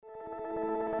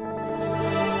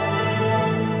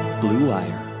Blue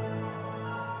Wire.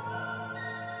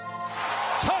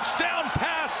 Touchdown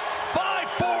pass,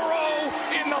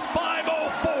 5-4-0 in the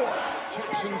 504.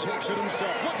 Jackson takes it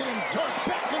himself. Look at him dart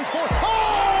back and forth.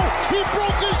 Oh! He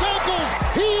broke his ankles.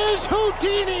 He is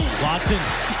Houdini. Watson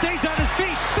stays on his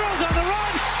feet, throws on the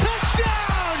run.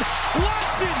 Touchdown!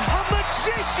 Watson, a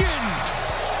magician.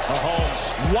 Mahomes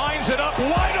winds it up,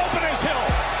 wide open as Hill.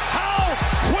 How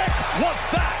quick was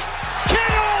that?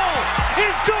 Kittle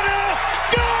is gonna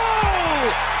go!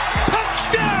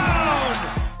 Touchdown!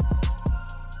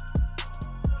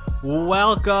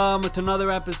 Welcome to another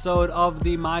episode of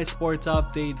the My Sports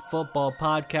Update Football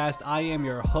Podcast. I am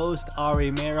your host,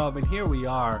 Ari Merov, and here we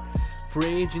are.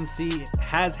 Free agency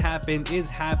has happened, is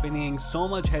happening. So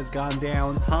much has gone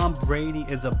down. Tom Brady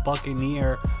is a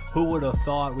Buccaneer. Who would have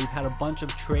thought? We've had a bunch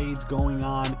of trades going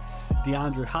on.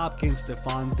 DeAndre Hopkins,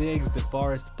 Stephon Diggs,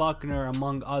 DeForest Buckner,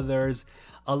 among others.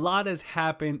 A lot has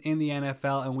happened in the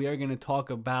NFL, and we are going to talk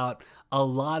about a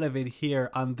lot of it here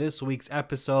on this week's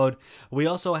episode. We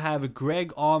also have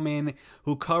Greg Auman,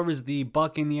 who covers the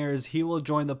Buccaneers. He will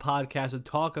join the podcast to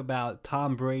talk about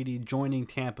Tom Brady joining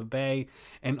Tampa Bay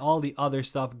and all the other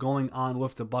stuff going on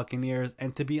with the Buccaneers.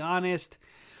 And to be honest,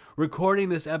 recording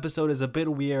this episode is a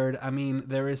bit weird. I mean,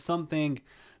 there is something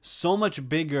so much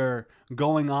bigger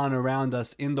going on around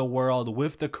us in the world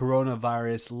with the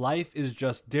coronavirus. Life is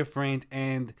just different,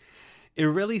 and it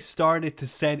really started to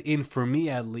set in, for me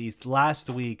at least,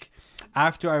 last week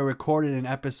after I recorded an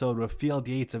episode with Field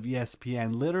Yates of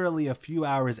ESPN. Literally a few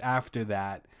hours after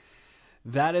that,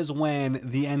 that is when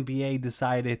the NBA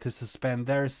decided to suspend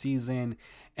their season.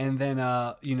 And then,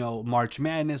 March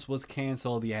Madness was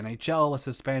canceled, the NHL was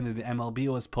suspended, the MLB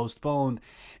was postponed,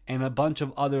 and a bunch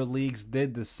of other leagues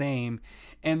did the same.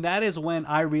 And that is when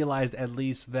I realized, at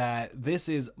least, that this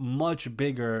is much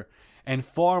bigger and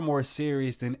far more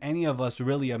serious than any of us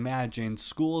really imagined.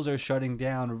 Schools are shutting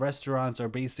down, restaurants are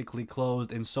basically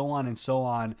closed, and so on and so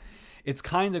on. It's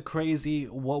kind of crazy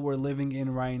what we're living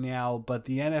in right now, but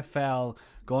the NFL,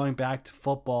 going back to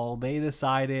football, they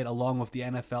decided, along with the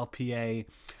NFLPA,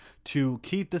 to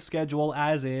keep the schedule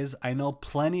as is. I know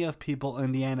plenty of people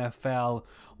in the NFL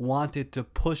wanted to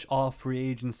push off free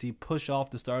agency, push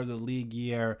off the start of the league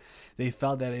year. They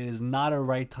felt that it is not a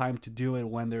right time to do it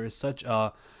when there is such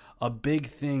a big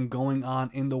thing going on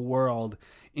in the world,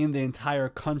 in the entire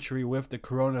country with the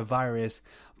coronavirus.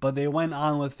 But they went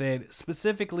on with it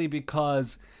specifically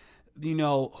because,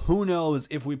 who knows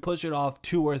if we push it off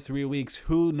 2 or 3 weeks,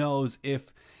 who knows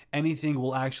if anything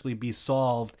will actually be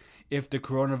solved, if the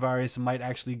coronavirus might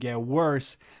actually get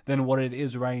worse than what it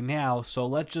is right now. So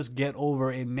let's just get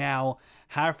over it now,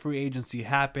 have free agency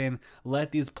happen,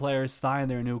 let these players sign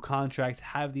their new contracts,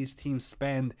 have these teams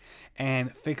spend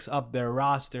and fix up their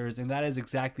rosters, and that is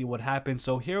exactly what happened.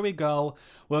 So here we go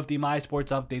with the My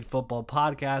Sports Update Football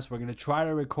Podcast. We're going to try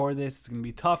to record this. It's going to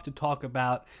be tough to talk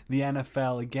about the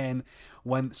NFL again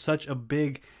when such a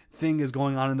big thing is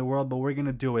going on in the world, but we're going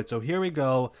to do it. So here we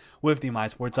go with the My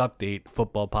Sports Update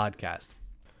Football Podcast.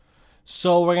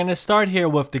 So we're going to start here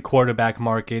with the quarterback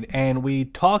market, and we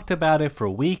talked about it for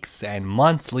weeks and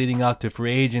months leading up to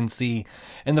free agency,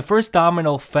 and the first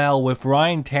domino fell with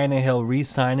Ryan Tannehill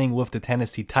re-signing with the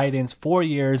Tennessee Titans, 4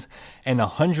 years and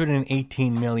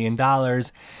 $118 million,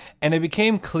 and it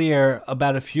became clear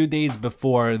about a few days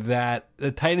before that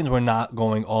the Titans were not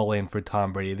going all in for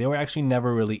Tom Brady. They were actually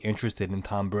never really interested in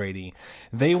Tom Brady.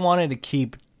 They wanted to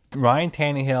keep Ryan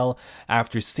Tannehill,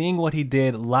 after seeing what he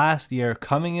did last year,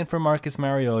 coming in for Marcus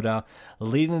Mariota,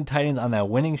 leading the Titans on that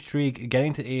winning streak,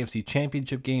 getting to the AFC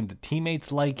Championship game. The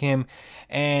teammates like him,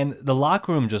 and the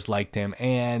locker room just liked him,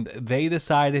 and they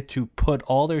decided to put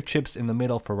all their chips in the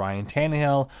middle for Ryan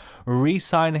Tannehill,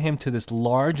 re-sign him to this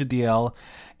large deal,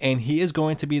 and he is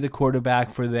going to be the quarterback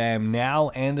for them now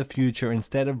and the future.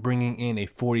 Instead of bringing in a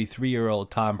 43-year-old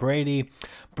Tom Brady,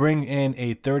 bring in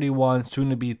a 31,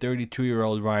 soon-to-be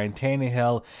 32-year-old Ryan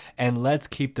Tannehill, and let's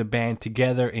keep the band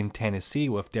together in Tennessee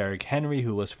with Derrick Henry,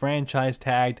 who was franchise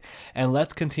tagged, and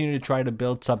let's continue to try to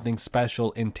build something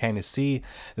special in Tennessee.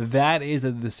 That is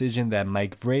a decision that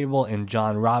Mike Vrabel and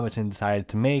John Robinson decided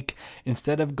to make.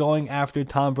 Instead of going after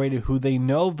Tom Brady, who they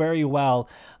know very well,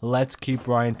 let's keep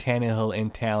Ryan Tannehill in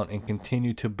town and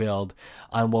continue to build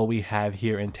on what we have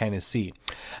here in Tennessee.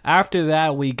 After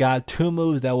that, we got two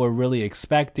moves that were really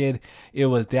expected. It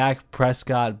was Dak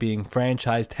Prescott being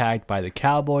franchise tagged by the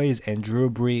Cowboys and Drew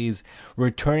Brees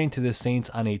returning to the Saints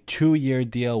on a 2-year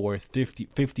deal worth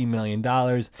 $50 million.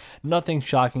 Nothing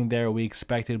shocking there. We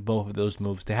expected both of those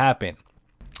moves to happen.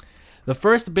 The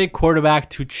first big quarterback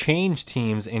to change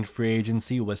teams in free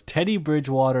agency was Teddy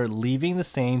Bridgewater, leaving the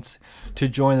Saints to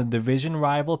join the division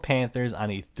rival Panthers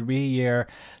on a 3-year,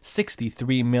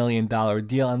 $63 million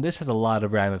deal, and this has a lot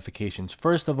of ramifications.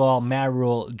 First of all, Matt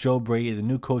Rule, Joe Brady, the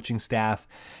new coaching staff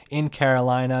in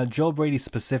Carolina, Joe Brady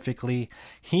specifically,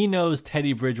 he knows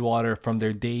Teddy Bridgewater from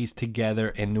their days together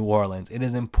in New Orleans. It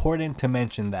is important to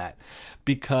mention that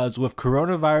because with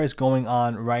coronavirus going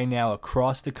on right now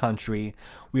across the country,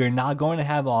 we are not going to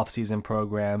have off-season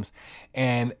programs,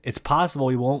 and it's possible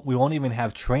we won't even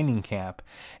have training camp.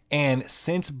 And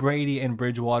since Brady and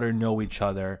Bridgewater know each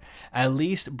other, at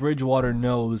least Bridgewater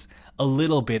knows a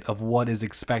little bit of what is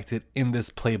expected in this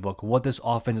playbook, what this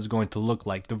offense is going to look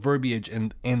like, the verbiage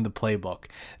in the playbook.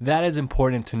 That is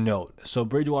important to note. So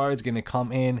Bridgewater is going to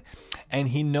come in, and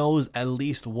he knows at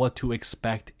least what to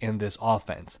expect in this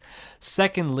offense.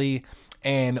 Secondly,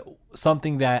 and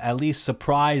something that at least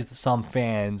surprised some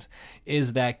fans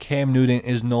is that Cam Newton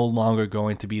is no longer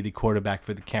going to be the quarterback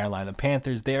for the Carolina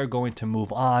Panthers. They are going to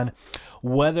move on.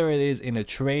 Whether it is in a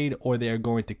trade or they are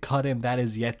going to cut him, that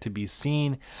is yet to be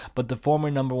seen. But the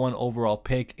former number 1 overall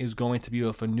pick is going to be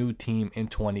with a new team in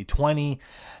 2020.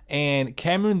 And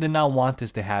Cam Newton did not want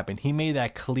this to happen. He made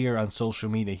that clear on social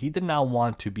media. He did not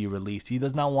want to be released. He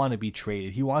does not want to be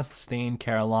traded. He wants to stay in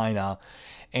Carolina.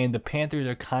 And the Panthers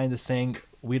are kind of saying,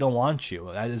 we don't want you.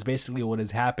 That is basically what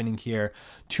is happening here.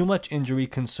 Too much injury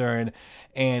concern,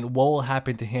 and what will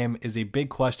happen to him is a big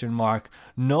question mark.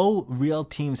 No real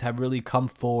teams have really come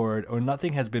forward, or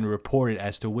nothing has been reported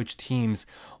as to which teams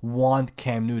want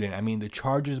Cam Newton. I mean, the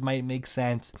Chargers might make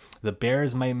sense, the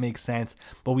Bears might make sense,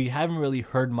 but we haven't really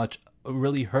heard much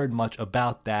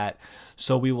about that,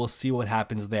 so we will see what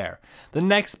happens there. The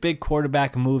next big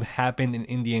quarterback move happened in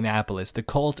Indianapolis. The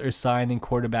Colts are signing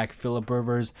quarterback Philip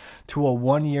Rivers to a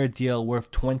 1-year deal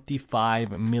worth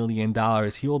 $25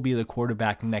 million. He will be the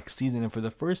quarterback next season, and for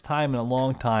the first time in a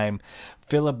long time,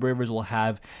 Philip Rivers will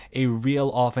have a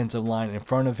real offensive line in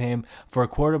front of him. For a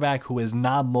quarterback who is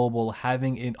not mobile,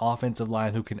 having an offensive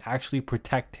line who can actually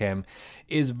protect him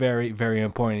is very, very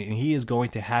important, and he is going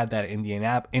to have that in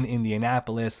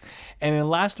Indianapolis. And in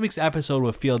last week's episode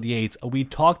with Field Yates, we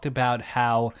talked about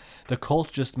how the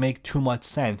Colts just make too much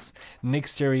sense. Nick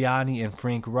Sirianni and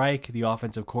Frank Reich, the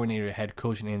offensive coordinator, head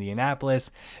coach in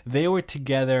Indianapolis, they were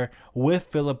together with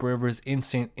Philip Rivers in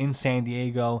San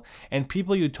Diego, and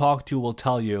people you talk to will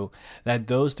tell you that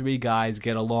those 3 guys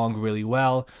get along really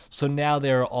well, so now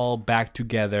they're all back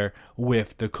together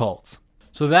with the Colts.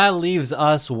 So that leaves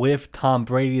us with Tom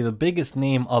Brady, the biggest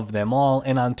name of them all.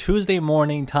 And on Tuesday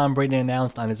morning, Tom Brady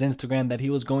announced on his Instagram that he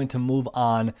was going to move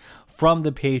on from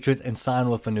the Patriots and sign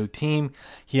with a new team.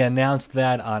 He announced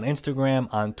that on Instagram,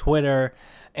 on Twitter,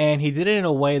 and he did it in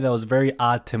a way that was very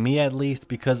odd to me, at least,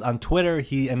 because on Twitter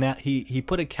he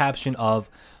put a caption of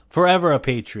 "Forever a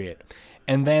Patriot."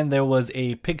 And then there was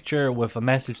a picture with a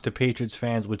message to Patriots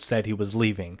fans which said he was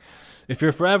leaving. If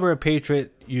you're forever a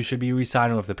Patriot, you should be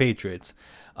re-signing with the Patriots.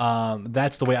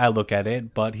 That's the way I look at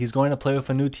it, but he's going to play with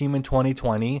a new team in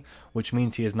 2020, which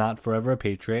means he is not forever a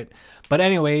Patriot. But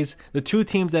anyways, the 2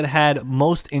 teams that had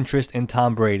most interest in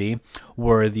Tom Brady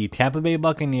were the Tampa Bay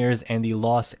Buccaneers and the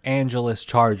Los Angeles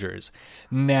Chargers.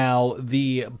 Now,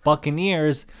 the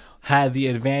Buccaneers had the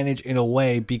advantage in a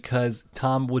way because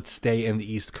Tom would stay in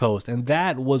the East Coast, and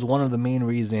that was one of the main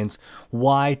reasons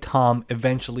why Tom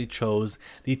eventually chose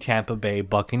the Tampa Bay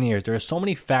Buccaneers. There are so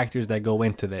many factors that go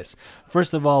into this.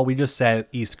 First of all, we just said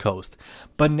East Coast,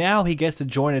 but now he gets to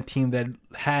join a team that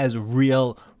has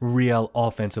real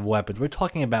offensive weapons. We're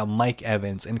talking about Mike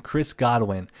Evans and Chris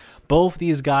Godwin. Both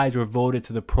these guys were voted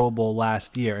to the Pro Bowl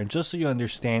last year, and just so you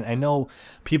understand, I know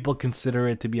people consider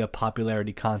it to be a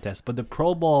popularity contest, but the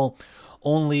Pro Bowl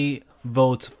only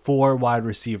votes 4 wide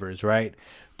receivers, right?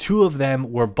 2 of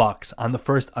them were Bucs on the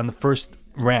first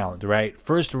round, right?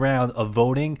 First round of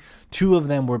voting, 2 of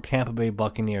them were Tampa Bay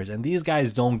Buccaneers, and these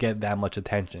guys don't get that much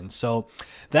attention. So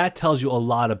that tells you a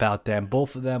lot about them.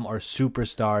 Both of them are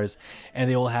superstars, and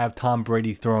they will have Tom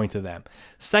Brady throwing to them.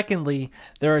 Secondly,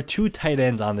 there are 2 tight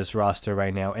ends on this roster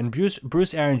right now, and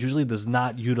Bruce Arians usually does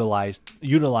not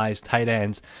utilize tight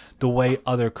ends the way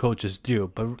other coaches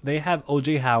do. But they have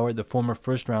O.J. Howard, the former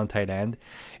first-round tight end,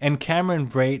 and Cameron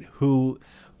Brate, who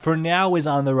for now is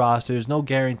on the roster. There's no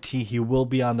guarantee he will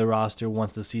be on the roster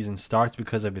once the season starts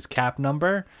because of his cap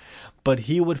number. but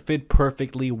he would fit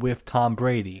perfectly with Tom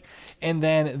Brady. And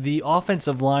then the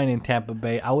offensive line in Tampa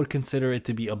Bay, I would consider it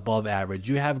to be above average.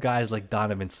 You have guys like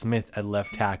Donovan Smith at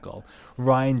left tackle,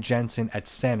 Ryan Jensen at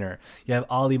center. You have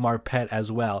Ali Marpet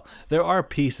as well. There are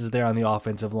pieces there on the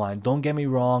offensive line. Don't get me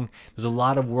wrong. There's a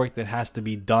lot of work that has to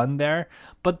be done there,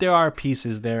 but there are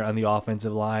pieces there on the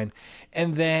offensive line.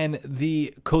 And then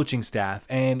the coaching staff,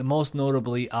 and most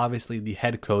notably, obviously, the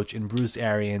head coach in Bruce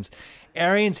Arians.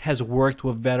 Arians has worked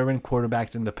with veteran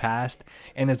quarterbacks in the past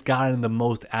and has gotten the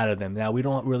most out of them. Now, we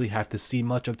don't really have to see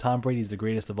much of Tom Brady. He's the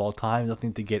greatest of all time.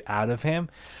 Nothing to get out of him.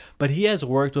 But he has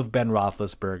worked with Ben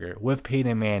Roethlisberger, with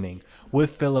Peyton Manning,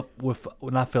 with Andrew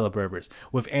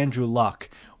Luck,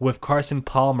 with Carson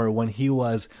Palmer when he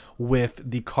was with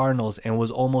the Cardinals and was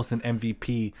almost an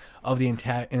MVP of the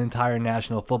entire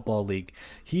National Football League.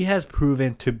 He has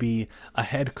proven to be a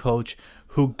head coach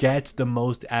who gets the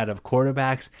most out of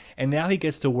quarterbacks, and now he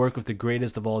gets to work with the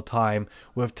greatest of all time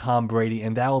with Tom Brady,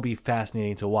 and that will be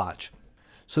fascinating to watch.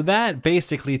 So that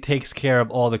basically takes care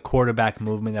of all the quarterback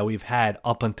movement that we've had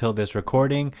up until this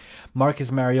recording.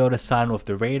 Marcus Mariota signed with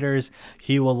the Raiders.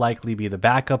 He will likely be the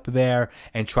backup there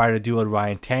and try to do what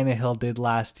Ryan Tannehill did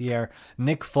last year.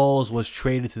 Nick Foles was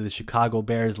traded to the Chicago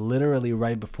Bears literally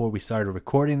right before we started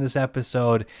recording this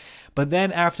episode. But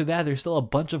then after that, there's still a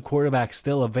bunch of quarterbacks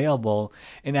still available.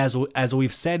 And as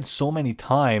we've said so many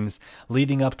times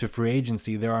leading up to free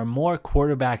agency, there are more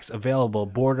quarterbacks available,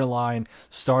 borderline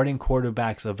starting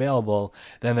quarterbacks available,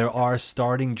 than there are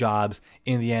starting jobs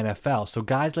in the NFL. So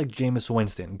guys like Jameis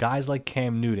Winston, guys like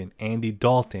Cam Newton, Andy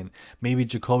Dalton, maybe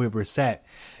Jacoby Brissett,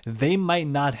 they might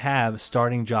not have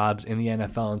starting jobs in the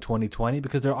NFL in 2020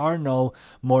 because there are no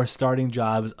more starting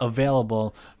jobs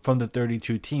available from the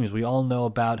 32 teams. We all know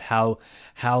about how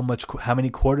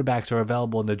many quarterbacks are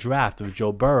available in the draft with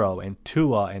Joe Burrow and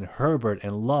Tua and Herbert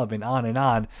and Love and on and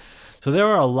on. So there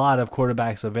are a lot of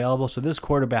quarterbacks available. So this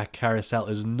quarterback carousel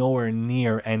is nowhere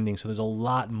near ending. So there's a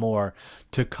lot more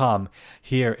to come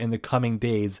here in the coming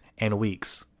days and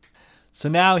weeks. So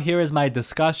now here is my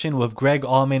discussion with Greg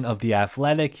Auman of The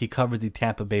Athletic. He covers the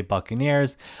Tampa Bay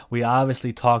Buccaneers. We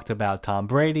obviously talked about Tom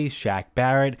Brady, Shaq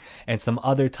Barrett, and some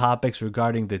other topics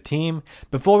regarding the team.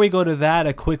 Before we go to that,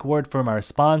 a quick word from our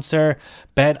sponsor,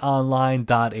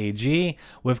 betonline.ag.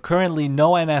 With currently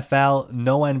no NFL,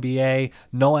 no NBA,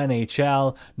 no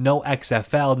NHL, no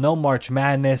XFL, no March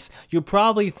Madness, you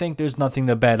probably think there's nothing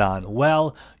to bet on.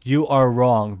 Well, you are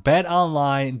wrong.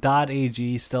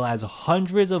 BetOnline.ag still has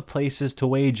hundreds of places to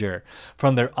wager,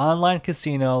 from their online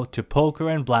casino to poker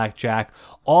and blackjack,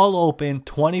 all open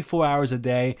 24 hours a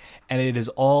day, and it is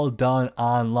all done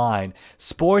online.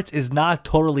 Sports is not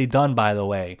totally done, by the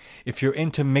way. If you're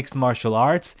into mixed martial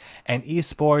arts and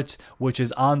esports, which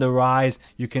is on the rise,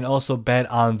 you can also bet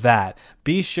on that.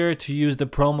 Be sure to use the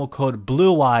promo code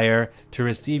BLUEWIRE to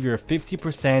receive your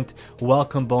 50%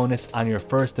 welcome bonus on your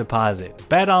first deposit.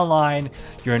 BetOnline,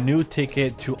 your new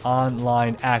ticket to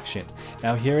online action.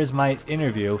 Now here is my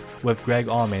interview with Greg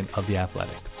Auman of The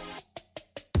Athletic.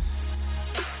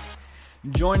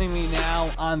 Joining me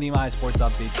now on the My Sports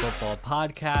Update Football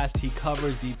Podcast, he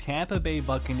covers the Tampa Bay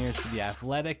Buccaneers for The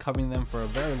Athletic, covering them for a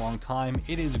very long time.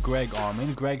 It is Greg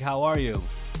Auman. Greg, how are you?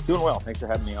 Doing well. Thanks for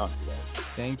having me on today.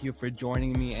 Thank you for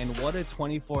joining me. And what a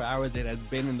 24 hours it has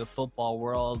been in the football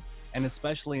world, and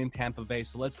especially in Tampa Bay.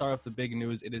 So let's start off the big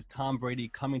news. It is Tom Brady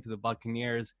coming to the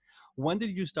Buccaneers. When did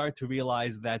you start to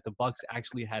realize that the Bucs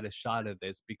actually had a shot at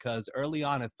this? Because early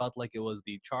on, it felt like it was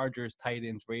the Chargers,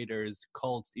 Titans, Raiders,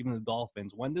 Colts, even the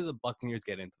Dolphins. When did the Buccaneers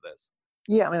get into this?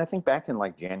 Yeah, I mean, I think back in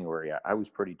January, I was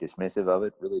pretty dismissive of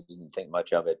it. Really didn't think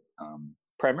much of it,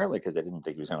 primarily because I didn't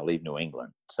think he was going to leave New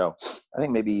England. So I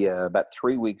think maybe about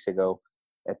 3 weeks ago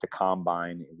at the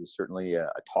Combine, it was certainly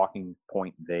a talking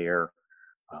point there.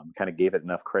 Kind of gave it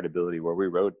enough credibility where we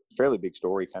wrote a fairly big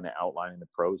story kind of outlining the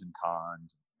pros and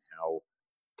cons, how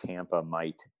Tampa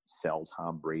might sell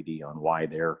Tom Brady on why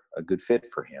they're a good fit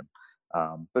for him.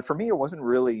 But for me, it wasn't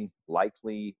really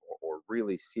likely or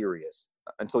really serious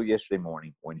until yesterday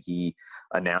morning when he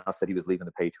announced that he was leaving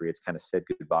the Patriots, kind of said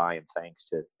goodbye and thanks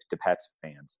to Pats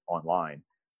fans online.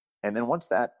 And then once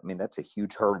that, I mean, that's a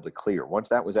huge hurdle to clear. Once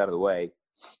that was out of the way,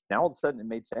 now all of a sudden it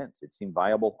made sense. It seemed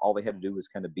viable. All they had to do was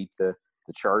kind of beat the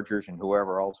Chargers and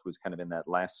whoever else was kind of in that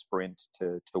last sprint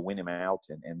to win him out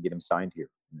and get him signed here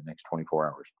in the next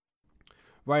 24 hours.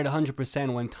 Right,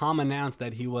 100%. When Tom announced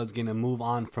that he was going to move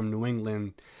on from New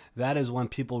England, that is when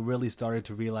people really started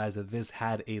to realize that this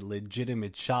had a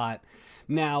legitimate shot.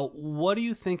 Now, what do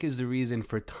you think is the reason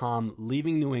for Tom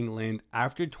leaving New England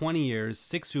after 20 years,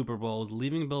 6 Super Bowls,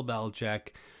 leaving Bill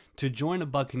Belichick, to join a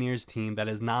Buccaneers team that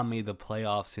has not made the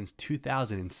playoffs since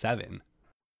 2007?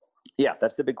 Yeah,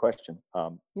 that's the big question.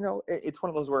 It's one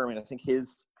of those where, I think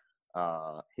his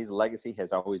legacy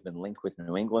has always been linked with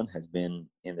New England, has been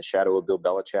in the shadow of Bill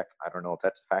Belichick. I don't know if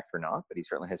that's a fact or not, but he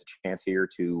certainly has a chance here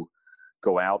to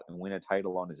go out and win a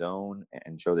title on his own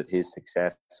and show that his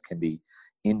success can be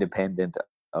independent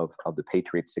of the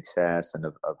Patriots' success and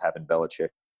of having Belichick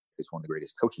as one of the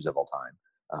greatest coaches of all time.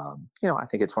 I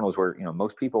think it's one of those where,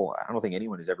 most people, I don't think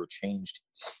anyone has ever changed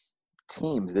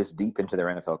teams this deep into their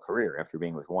NFL career after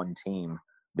being with one team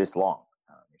this long.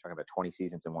 You're talking about 20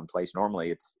 seasons in one place.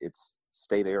 Normally it's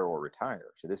stay there or retire.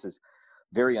 So this is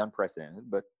very unprecedented,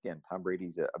 but again, Tom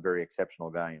Brady's a very exceptional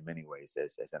guy in many ways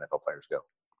as NFL players go.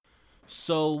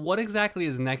 So what exactly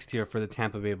is next here for the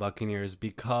Tampa Bay Buccaneers?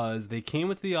 Because they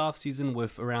came into the offseason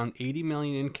with around $80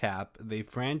 million in cap. They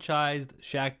franchised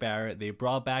Shaq Barrett. They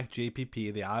brought back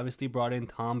JPP. They obviously brought in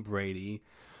Tom Brady.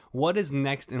 What is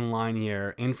next in line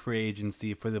here in free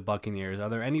agency for the Buccaneers? Are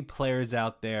there any players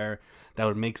out there that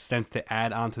would make sense to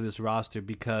add onto this roster?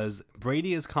 Because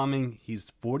Brady is coming.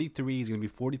 He's 43. He's going to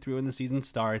be 43 when the season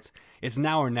starts. It's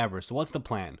now or never. So what's the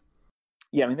plan?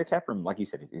 Yeah, their cap room, like you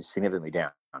said, is significantly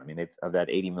down. They've, of that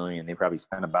 $80 million, they probably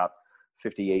spent about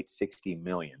 $58-60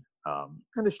 million. And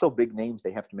there's still big names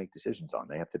they have to make decisions on.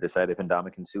 They have to decide if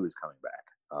Ndamukong Suh is coming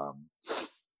back.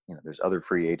 There's other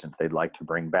free agents they'd like to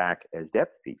bring back as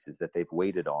depth pieces that they've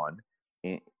waited on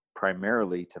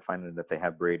primarily to find out if they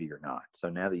have Brady or not. So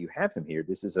now that you have him here,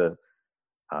 this is a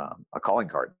calling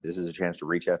card. This is a chance to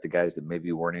reach out to guys that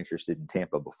maybe weren't interested in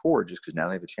Tampa before, just because now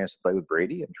they have a chance to play with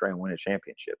Brady and try and win a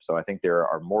championship. So I think there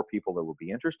are more people that will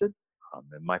be interested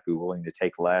that might be willing to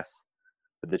take less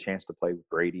for the chance to play with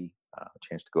Brady, a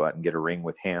chance to go out and get a ring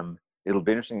with him. It'll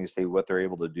be interesting to see what they're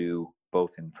able to do,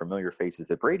 both in familiar faces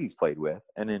that Brady's played with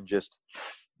and in just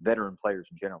veteran players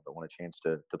in general that want a chance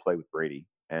to play with Brady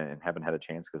and haven't had a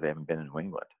chance because they haven't been in New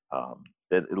England.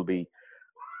 It'll be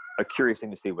a curious thing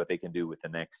to see what they can do with the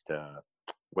next,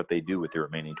 what they do with the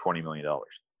remaining $20 million.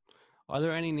 Are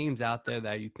there any names out there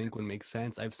that you think would make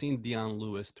sense? I've seen Dion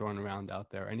Lewis thrown around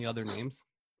out there. Any other names?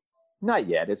 Not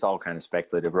yet. It's all kind of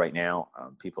speculative right now.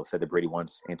 People said that Brady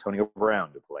wants Antonio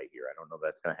Brown to play here. I don't know if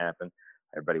that's going to happen.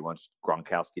 Everybody wants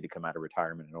Gronkowski to come out of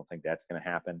retirement. I don't think that's going to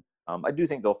happen. I do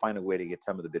think they'll find a way to get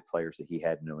some of the big players that he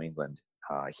had in New England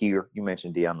here. You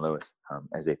mentioned Dion Lewis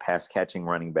as a pass-catching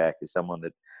running back is someone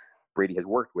that Brady has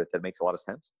worked with that makes a lot of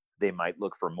sense. They might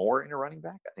look for more in a running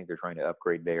back. I think they're trying to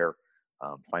upgrade there,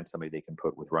 find somebody they can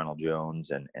put with Ronald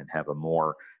Jones and have a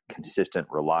more consistent,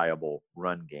 reliable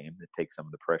run game that takes some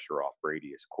of the pressure off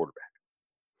Brady as quarterback.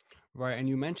 Right, and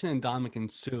you mentioned Ndamukong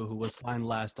Suh, who was signed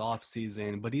last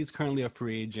offseason, but he's currently a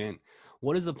free agent.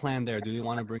 What is the plan there? Do they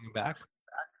want to bring him back?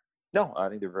 No, I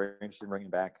think they're very interested in bringing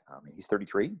him back. He's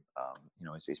 33.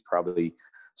 He's probably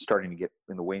starting to get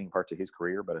in the waning parts of his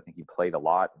career, but I think he played a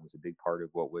lot and was a big part of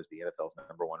what was the NFL's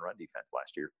number one run defense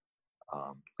last year.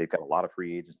 They've got a lot of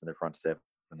free agents in their front seven.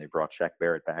 They brought Shaq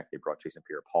Barrett back. They brought Jason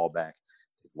Pierre-Paul back.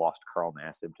 They've lost Carl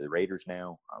Nassib to the Raiders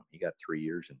now. He got 3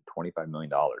 years and $25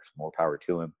 million. More power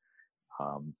to him.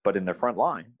 But in their front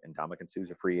line, and Ndamukong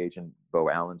Suh's a free agent, Bo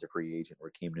Allen's a free agent,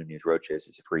 Raheem Nunez-Roches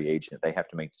is a free agent. They have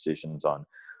to make decisions on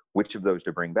which of those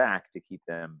to bring back to keep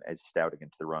them as stout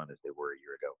against the run as they were a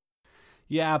year ago.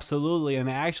 Yeah, absolutely. And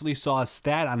I actually saw a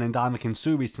stat on Ndamukong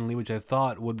Suh recently, which I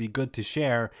thought would be good to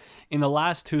share. In the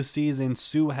last 2 seasons,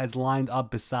 Suh has lined up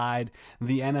beside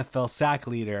the NFL sack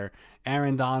leader,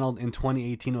 Aaron Donald, in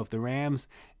 2018 with the Rams,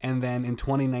 and then in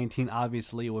 2019,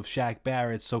 obviously, with Shaq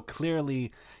Barrett. So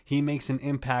clearly, he makes an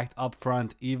impact up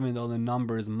front, even though the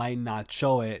numbers might not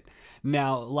show it.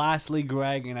 Now, lastly,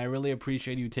 Greg, and I really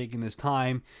appreciate you taking this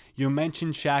time, you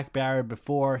mentioned Shaq Barrett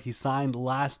before. He signed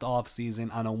last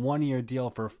offseason on a 1-year deal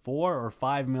for $4 or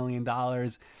 $5 million.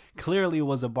 Clearly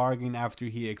was a bargain after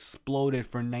he exploded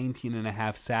for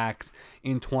 19.5 sacks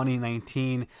in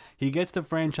 2019. He gets the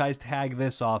franchise tag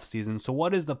this offseason. So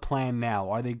what is the plan now?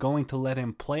 Are they going to let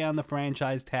him play on the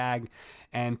franchise tag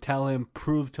and tell him,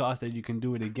 prove to us that you can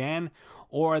do it again?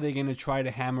 Or are they going to try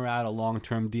to hammer out a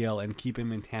long-term deal and keep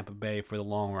him in Tampa Bay for the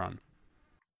long run?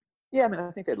 Yeah,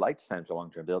 I think they'd like to sign him to a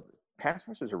long-term deal. Pass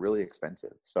rushers are really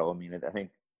expensive. So, I think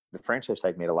the franchise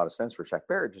tag made a lot of sense for Shaq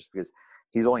Barrett just because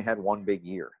he's only had one big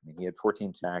year. He had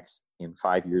 14 sacks in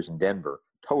 5 years in Denver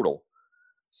total.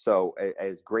 So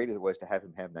as great as it was to have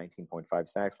him have 19.5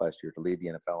 sacks last year to lead the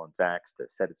NFL in sacks, to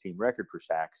set a team record for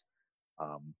sacks,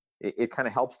 it kind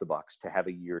of helps the Bucs to have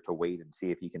a year to wait and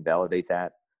see if he can validate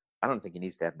that. I don't think he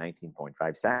needs to have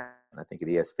 19.5 sacks. I think if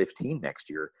he has 15 next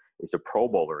year, is a Pro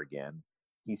Bowler again.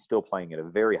 He's still playing at a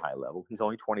very high level. He's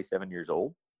only 27 years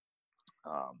old.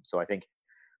 So I think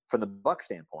from the Bucs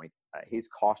standpoint, his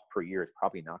cost per year is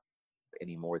probably not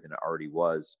any more than it already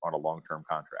was on a long-term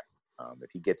contract.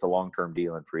 If he gets a long-term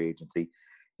deal in free agency,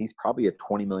 he's probably a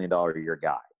 $20 million a year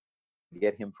guy.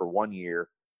 Get him for 1 year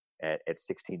at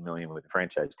 $16 million with the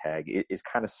franchise tag is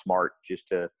kind of smart, just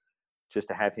to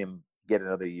have him get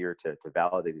another year to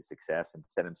validate his success and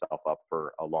set himself up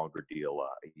for a longer deal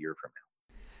a year from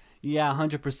now. Yeah,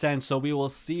 100%. So we will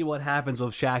see what happens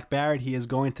with Shaq Barrett. He is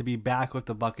going to be back with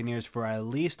the Buccaneers for at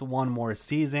least one more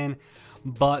season.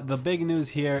 But the big news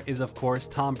here is, of course,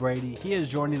 Tom Brady. He is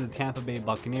joining the Tampa Bay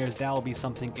Buccaneers. That will be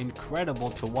something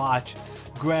incredible to watch.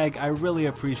 Greg, I really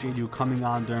appreciate you coming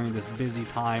on during this busy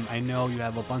time. I know you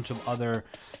have a bunch of other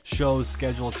shows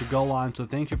scheduled to go on, so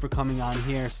thank you for coming on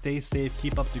here. Stay safe.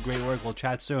 Keep up the great work. We'll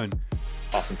chat soon.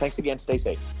 Awesome. Thanks again. Stay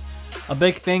safe. A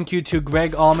big thank you to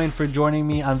Greg Auman for joining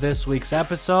me on this week's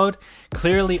episode.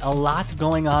 Clearly a lot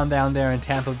going on down there in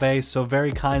Tampa Bay, so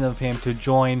very kind of him to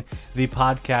join the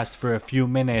podcast for a few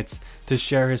minutes to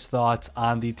share his thoughts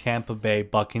on the Tampa Bay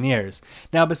Buccaneers.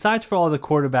 Now, besides for all the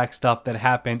quarterback stuff that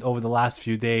happened over the last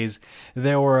few days,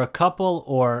 there were a couple,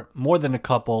 or more than a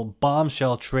couple,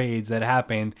 bombshell trades that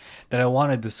happened that I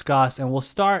want to discuss, and we'll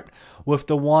start with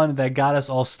the one that got us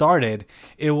all started.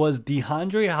 It was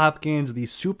DeAndre Hopkins, the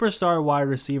superstar wide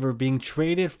receiver, being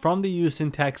traded from the Houston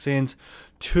Texans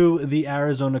to the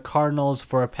Arizona Cardinals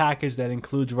for a package that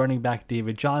includes running back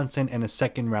David Johnson and a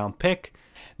second-round pick.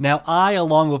 Now, I,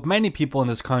 along with many people in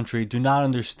this country, do not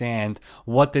understand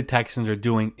what the Texans are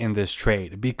doing in this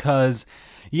trade because,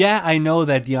 yeah, I know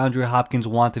that DeAndre Hopkins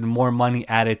wanted more money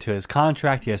added to his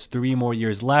contract. He has 3 more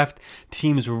years left.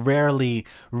 Teams rarely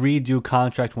redo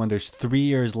contract when there's 3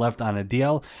 years left on a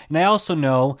deal. And I also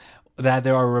know that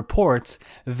there are reports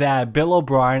that Bill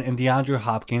O'Brien and DeAndre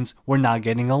Hopkins were not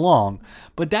getting along.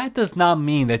 But that does not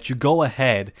mean that you go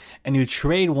ahead and you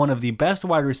trade one of the best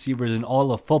wide receivers in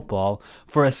all of football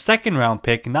for a second-round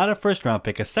pick, not a first-round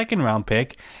pick, a second-round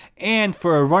pick, and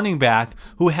for a running back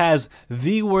who has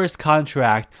the worst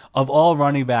contract of all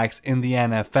running backs in the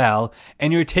NFL,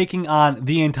 and you're taking on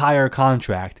the entire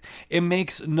contract. It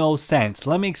makes no sense.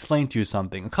 Let me explain to you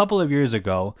something. A couple of years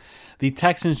ago, the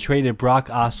Texans traded Brock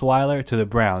Osweiler to the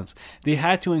Browns. They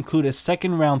had to include a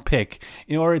second-round pick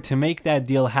in order to make that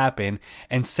deal happen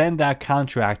and send that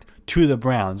contract to the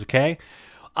Browns, okay?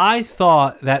 I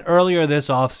thought that earlier this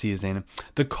offseason,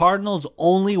 the Cardinals'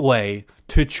 only way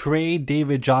to trade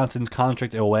David Johnson's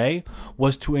contract away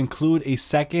was to include a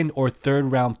second or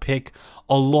third round pick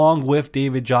along with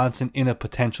David Johnson in a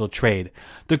potential trade.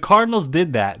 The Cardinals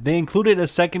did that. They included a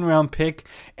second round pick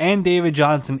and David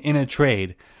Johnson in a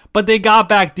trade. But they got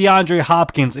back DeAndre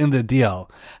Hopkins in the deal.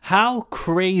 How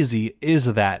crazy is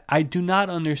that? I do not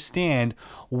understand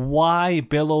why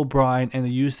Bill O'Brien and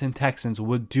the Houston Texans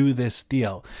would do this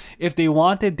deal. If they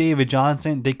wanted David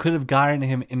Johnson, they could have gotten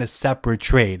him in a separate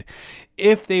trade.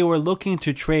 If they were looking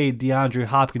to trade DeAndre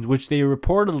Hopkins, which they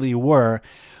reportedly were,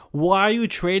 why are you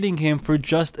trading him for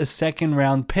just a second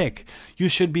round pick? You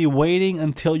should be waiting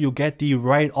until you get the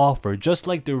right offer, just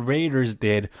like the Raiders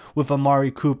did with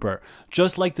Amari Cooper,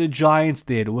 just like the Giants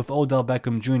did with Odell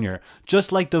Beckham Jr.,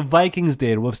 just like the Vikings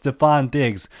did with Stephon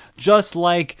Diggs, just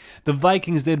like the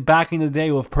Vikings did back in the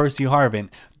day with Percy Harvin.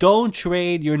 Don't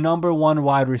trade your number one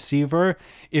wide receiver.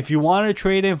 If you want to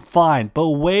trade him, fine, but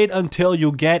wait until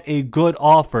you get a good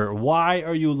offer. Why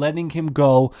are you letting him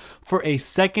go for a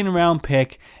second round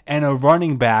pick and a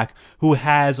running back who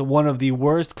has one of the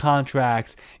worst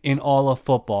contracts in all of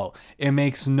football? It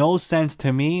makes no sense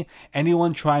to me.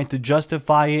 Anyone trying to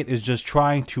justify it is just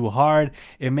trying too hard.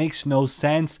 It makes no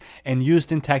sense, and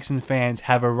Houston Texans fans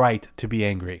have a right to be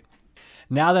angry.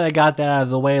 Now that I got that out of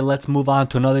the way, let's move on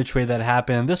to another trade that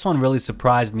happened. This one really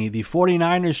surprised me. The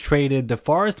 49ers traded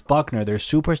DeForest Buckner, their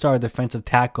superstar defensive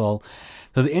tackle,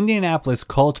 to the Indianapolis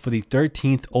Colts for the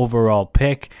 13th overall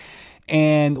pick.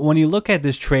 And when you look at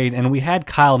this trade, and we had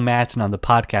Kyle Madsen on the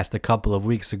podcast a couple of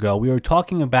weeks ago, we were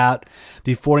talking about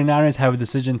the 49ers have a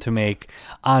decision to make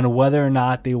on whether or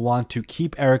not they want to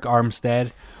keep Eric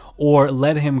Armstead or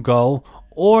let him go,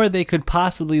 or they could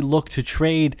possibly look to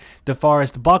trade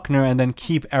DeForest Buckner and then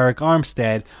keep Eric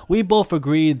Armstead. We both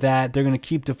agreed that they're going to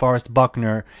keep DeForest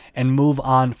Buckner and move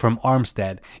on from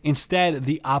Armstead. Instead,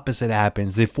 the opposite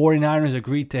happens. The 49ers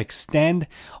agreed to extend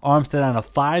Armstead on a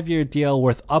 5-year deal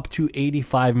worth up to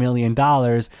 $85 million,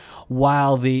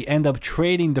 while they end up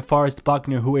trading DeForest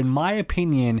Buckner, who in my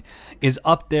opinion is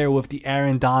up there with the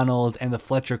Aaron Donald and the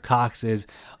Fletcher Coxes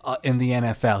in the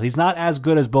NFL. He's not as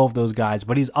good as both those guys,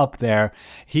 but he's up there.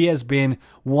 He has been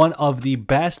one of the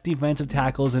best defensive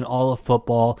tackles in all of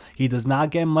football. He does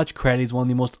not get much credit. He's one of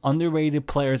the most underrated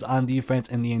players on defense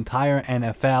in the entire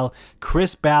NFL.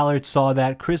 Chris Ballard saw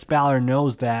that. Chris Ballard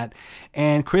knows that.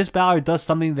 And Chris Ballard does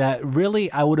something that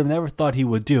really I would have never thought he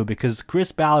would do, because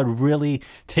Chris Ballard really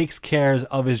takes care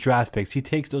of his draft picks. He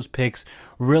takes those picks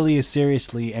really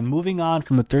seriously. And moving on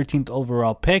from the 13th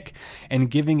overall pick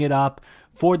and giving it up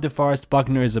for DeForest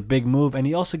Buckner is a big move, and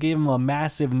he also gave him a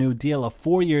massive new deal, a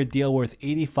 4-year deal worth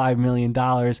 $85 million.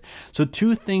 So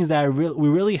two things that we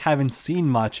really haven't seen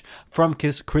much from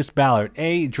Chris Ballard.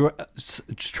 A,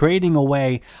 trading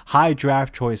away high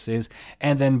draft choices,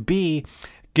 and then B,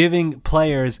 giving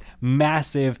players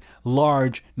massive,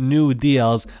 large, new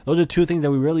deals. Those are two things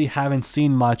that we really haven't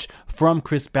seen much from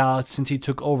Chris Ballard since he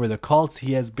took over the Colts.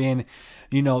 He has been,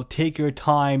 take your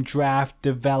time, draft,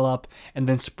 develop, and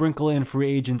then sprinkle in free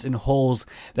agents in holes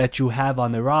that you have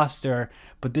on the roster.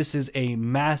 But this is a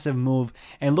massive move.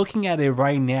 And looking at it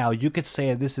right now, you could say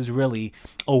that this is really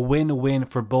a win-win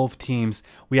for both teams.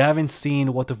 We haven't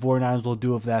seen what the 49ers will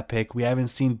do with that pick. We haven't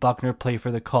seen Buckner play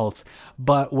for the Colts.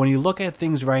 But when you look at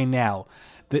things right now,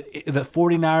 the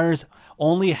 49ers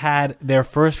only had their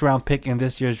first round pick in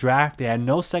this year's draft. They had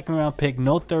no second round pick,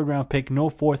 no third round pick, no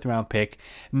fourth round pick.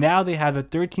 Now they have the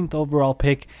 13th overall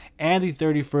pick and the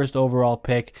 31st overall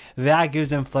pick. That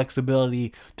gives them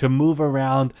flexibility to move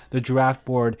around the draft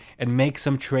board and make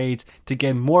some trades to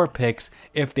get more picks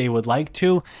if they would like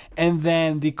to. And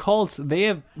then the Colts, they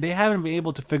haven't been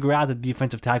able to figure out the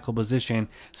defensive tackle position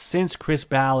since Chris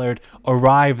Ballard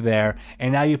arrived there.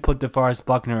 And now you put DeForest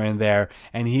Buckner in there,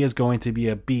 and he is going to be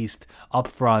a beast up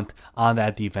front on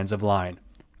that defensive line.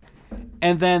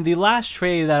 And then the last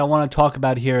trade that I want to talk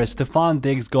about here is Stefon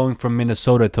Diggs going from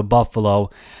Minnesota to Buffalo.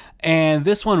 And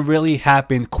this one really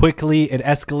happened quickly. It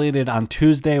escalated on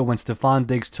Tuesday when Stefon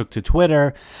Diggs took to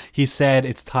Twitter. He said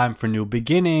it's time for new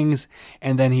beginnings.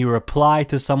 And then he replied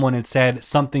to someone and said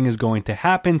something is going to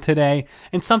happen today.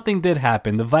 And something did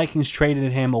happen. The Vikings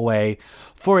traded him away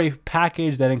for a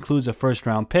package that includes a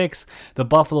first-round picks. The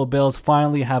Buffalo Bills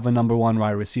finally have a number one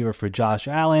wide receiver for Josh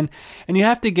Allen. And you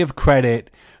have to give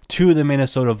credit to the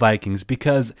Minnesota Vikings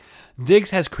because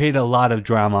Diggs has created a lot of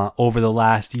drama over the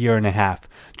last year and a half.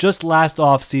 Just last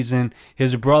offseason,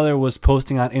 his brother was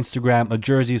posting on Instagram a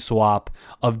jersey swap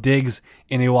of Diggs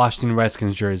in a Washington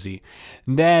Redskins jersey.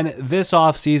 Then this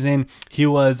offseason, he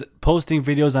was posting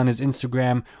videos on his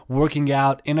Instagram working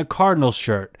out in a Cardinals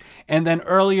shirt. And then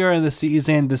earlier in the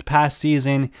season, this past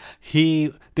season,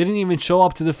 he didn't even show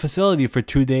up to the facility for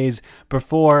 2 days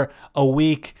before a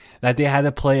week that they had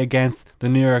to play against the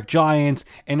New York Giants.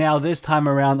 And now this time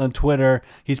around on Twitter,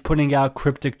 he's putting out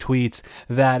cryptic tweets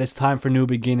that it's time for new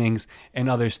beginnings and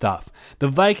other stuff. The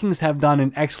Vikings have done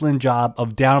an excellent job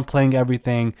of downplaying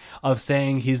everything, of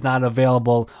saying he's not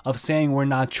available, of saying we're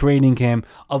not trading him,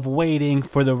 of waiting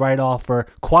for the right offer.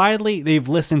 Quietly, they've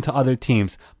listened to other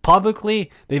teams.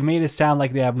 Publicly, they've made it sound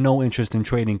like they have no interest in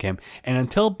trading him. And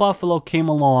until Buffalo came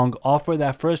along, offered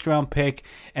that first round pick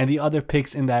and the other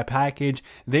picks in that package,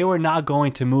 they were not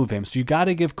going to move him. So you got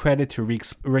to give credit to Rick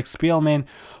Spielman,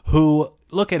 who,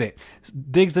 look at it,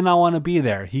 Diggs did not want to be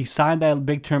there. He signed that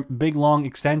big long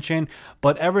extension,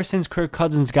 but ever since Kirk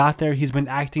Cousins got there, he's been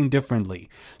acting differently.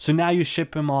 So now you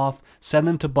ship him off, send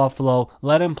him to Buffalo,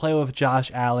 let him play with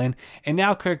Josh Allen, and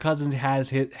now Kirk Cousins has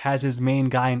his main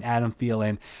guy in Adam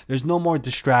Thielen. There's no more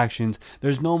distractions.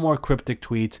 There's no more cryptic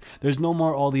tweets. There's no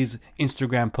more all these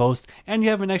Instagram posts, and you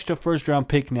have an extra first round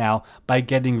pick now by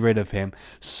getting rid of him.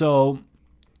 So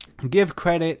give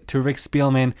credit to Rick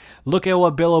Spielman. Look at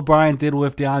what Bill O'Brien did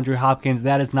with DeAndre Hopkins.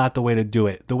 That is not the way to do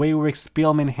it. The way Rick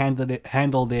Spielman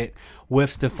handled it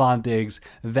with Stefon Diggs,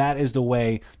 that is the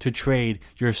way to trade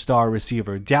your star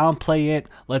receiver. Downplay it,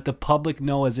 let the public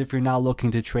know as if you're not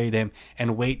looking to trade him,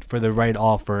 and wait for the right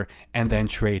offer and then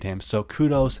trade him. So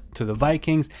kudos to the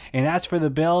Vikings. And as for the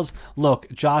Bills, look,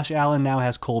 Josh Allen now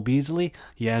has Cole Beasley,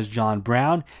 he has John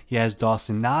Brown, he has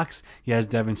Dawson Knox, he has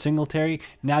Devin Singletary.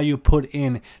 Now you put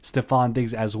in Stefon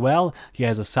Diggs as well. He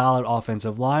has a solid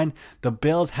offensive line. The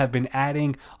Bills have been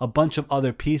adding a bunch of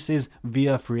other pieces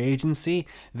via free agency.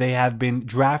 They have been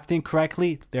drafting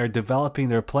correctly. They're developing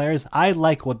their players. I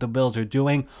like what the Bills are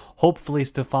doing. Hopefully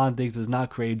Stefon Diggs does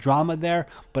not create drama there,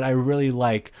 but I really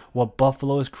like what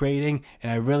Buffalo is creating,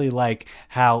 and I really like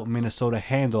how Minnesota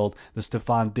handled the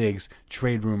Stefon Diggs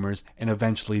trade rumors and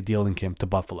eventually dealing him to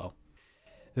Buffalo.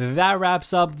 That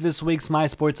wraps up this week's My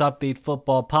Sports Update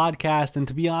football podcast, and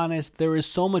to be honest, there is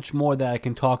so much more that I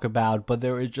can talk about, but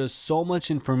there is just so much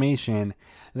information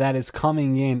that is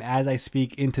coming in as I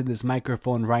speak into this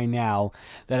microphone right now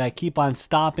that I keep on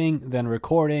stopping, then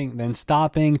recording, then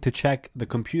stopping to check the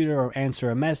computer or answer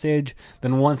a message,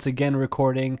 then once again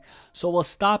recording. So we'll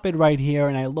stop it right here,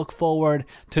 and I look forward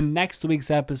to next week's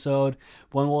episode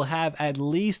when we'll have at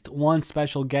least one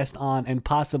special guest on and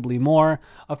possibly more.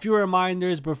 A few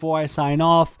reminders before I sign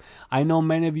off. I know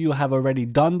many of you have already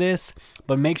done this,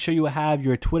 but make sure you have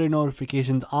your Twitter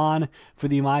notifications on for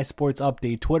the My Sports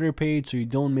Update Twitter page so you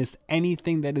don't miss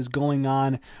anything that is going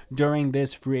on during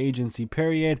this free agency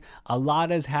period. A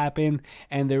lot has happened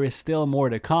and there is still more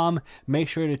to come. Make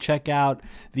sure to check out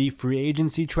the free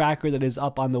agency tracker that is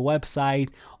up on the website.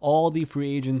 All the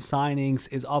free agent signings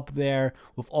is up there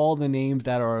with all the names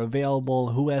that are available,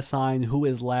 who has signed, who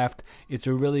is left. It's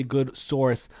a really good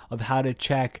source of how to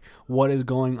check what is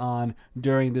going on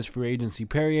during this free agency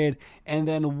period. And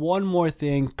then one more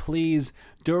thing, please,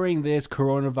 during this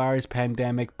coronavirus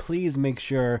pandemic, please make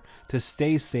sure to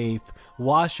stay safe.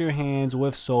 Wash your hands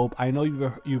with soap. I know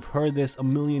you've heard this a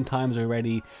million times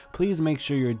already. Please make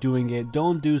sure you're doing it.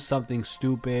 Don't do something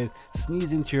stupid.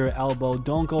 Sneeze into your elbow.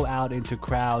 Don't go out into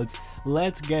crowds.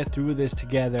 Let's get through this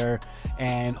together,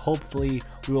 and hopefully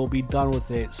we will be done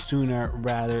with it sooner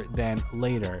rather than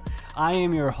later. I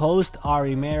am your host,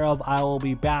 Ari Merov. I will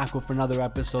be back with another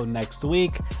episode next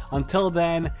week. Until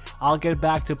then, I'll get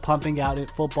back to pumping out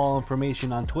football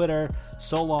information on Twitter.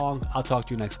 So long. I'll talk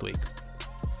to you next week.